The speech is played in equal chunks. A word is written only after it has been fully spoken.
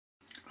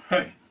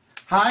Hi.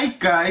 Hi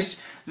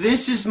guys,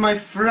 this is my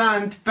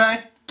friend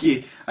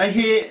Beggi. I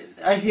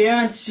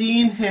haven't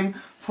seen him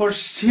for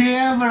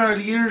several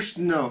years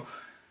now.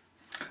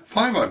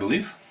 5, I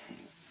believe.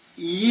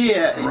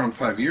 Yeah. Around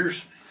 5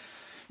 years.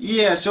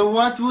 Yeah, so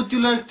what would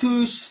you like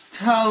to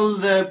tell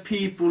the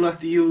people at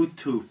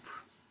YouTube?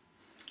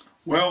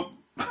 Well,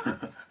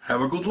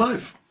 have a good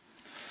life.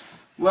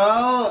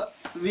 Well,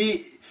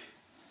 he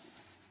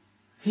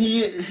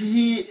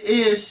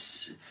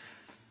is...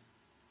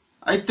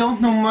 I don't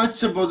know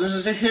much about this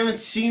as I haven't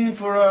seen him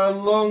for a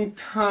long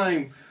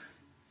time.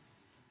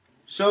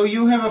 So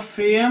you have a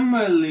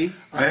family?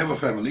 I have a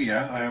family,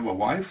 yeah. I have a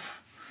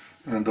wife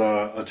and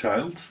a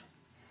child,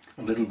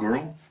 a little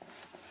girl.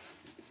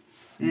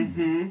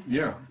 Mm-hmm.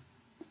 Yeah.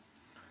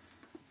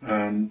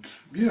 And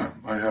yeah,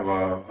 I have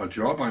a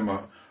job. I'm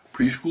a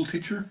preschool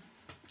teacher.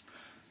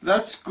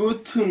 That's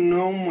good to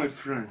know, my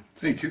friend.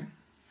 Thank you.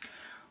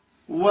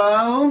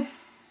 Well,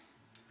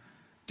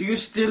 do you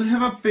still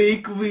have a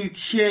big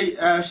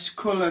VHS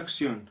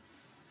collection?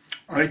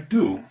 I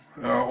do,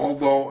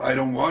 although I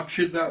don't watch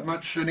it that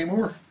much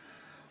anymore.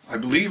 I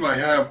believe I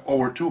have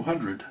over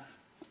 200.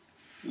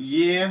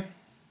 Yeah.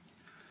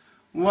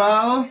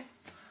 Well,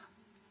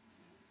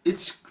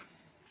 it's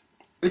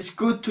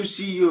good to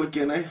see you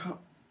again.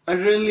 I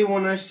really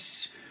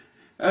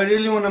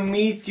wanna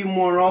meet you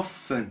more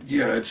often.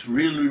 Yeah, it's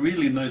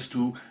really nice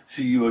to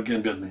see you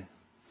again, Beggi.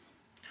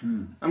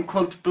 I'm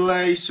called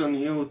Blaze on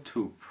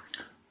YouTube.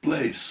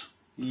 Blaze.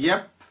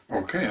 Yep.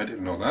 Okay, I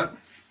didn't know that.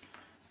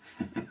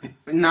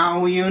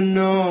 Now you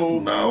know.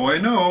 Now I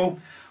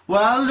know.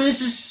 Well, this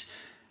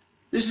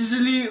is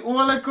really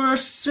all I gotta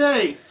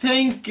say.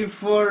 Thank you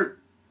for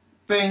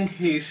being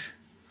here.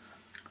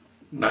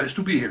 Nice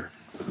to be here.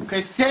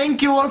 Okay,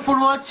 thank you all for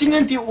watching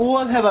and you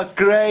all have a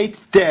great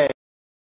day.